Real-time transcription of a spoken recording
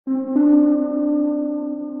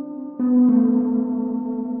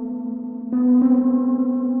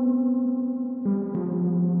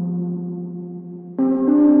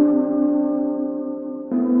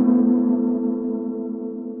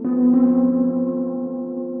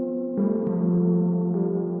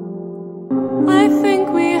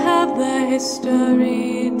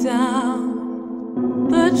history down,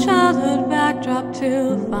 the childhood backdrop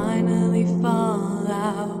to finally fall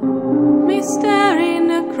out. Me staring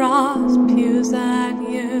across pews at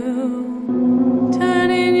you,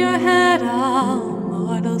 turning your head all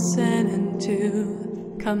mortal sin and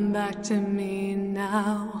tooth. Come back to me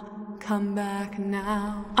now, come back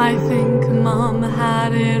now. I think Mom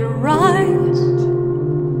had it right.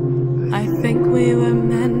 I think we were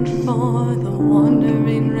meant for the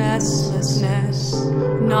wandering restlessness,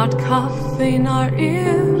 not cuffing our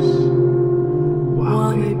ears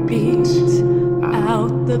while they beat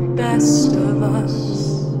out the best of us.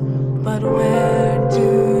 But where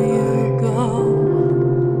do you go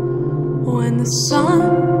when the sun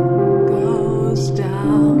goes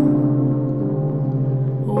down?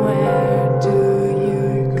 Where do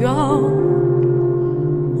you go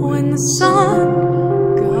when the sun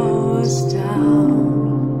goes down?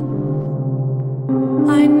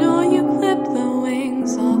 I know you clipped the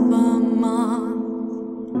wings off a moth,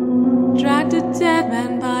 dragged a dead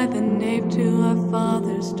man by the nape to our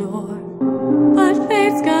father's door. But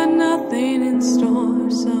fate's got nothing in store,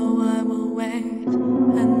 so I will wait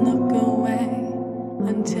and look away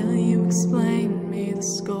until you explain me the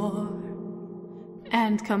score.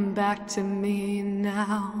 And come back to me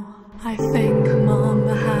now. I think Mom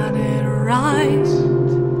had it right.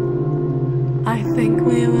 I think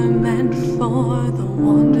we were meant for the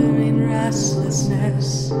wandering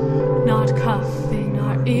restlessness, not cuffing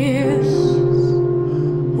our ears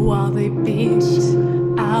while they beat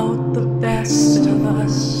out the best of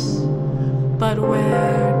us. But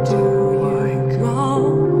where do you go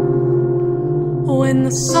when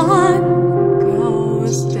the sun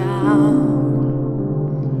goes down?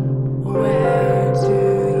 Where do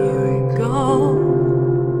you go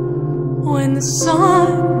when the sun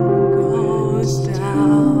goes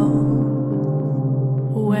down?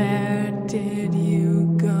 Where did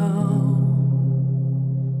you go?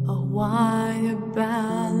 A wire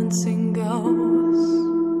balancing ghost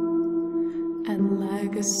and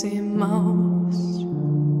legacy most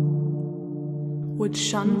would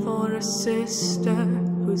shun for a sister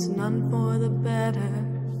who's none for the better.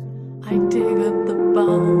 I dig up the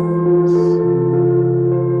bones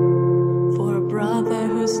for a brother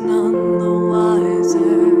who's none the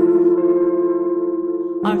wiser.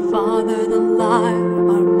 Our father the lie,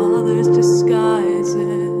 our mother's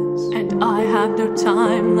disguises, and I have no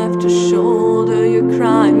time left to shoulder your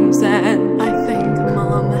crimes. And I think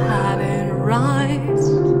Mom had it right.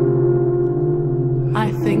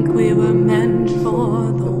 I think we were meant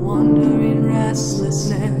for the wandering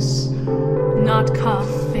restlessness, not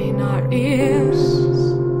cuffing our ears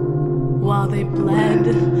while they bled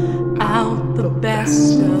out the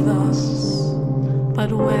best of us.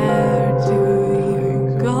 But where do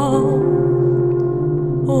you go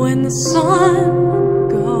when the sun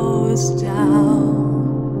goes down?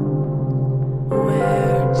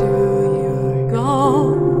 Where do you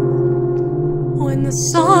go when the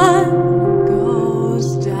sun goes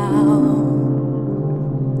down?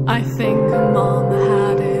 I think Mom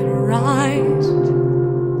had it right.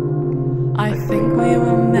 I think we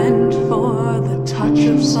were meant for the touch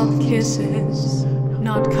of soft kisses,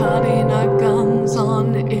 not cutting our gums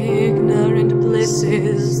on ignorant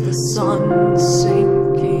blisses. The sun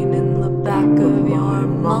sinking in the back of your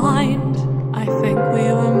mind. I think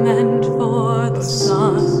we were meant for the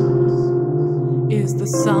sun. Is the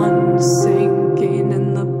sun sinking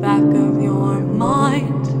in the back of your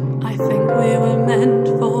mind? I think we were meant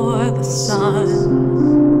for the sun.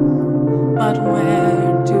 But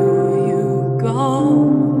where do you go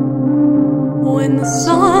when the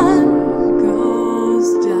sun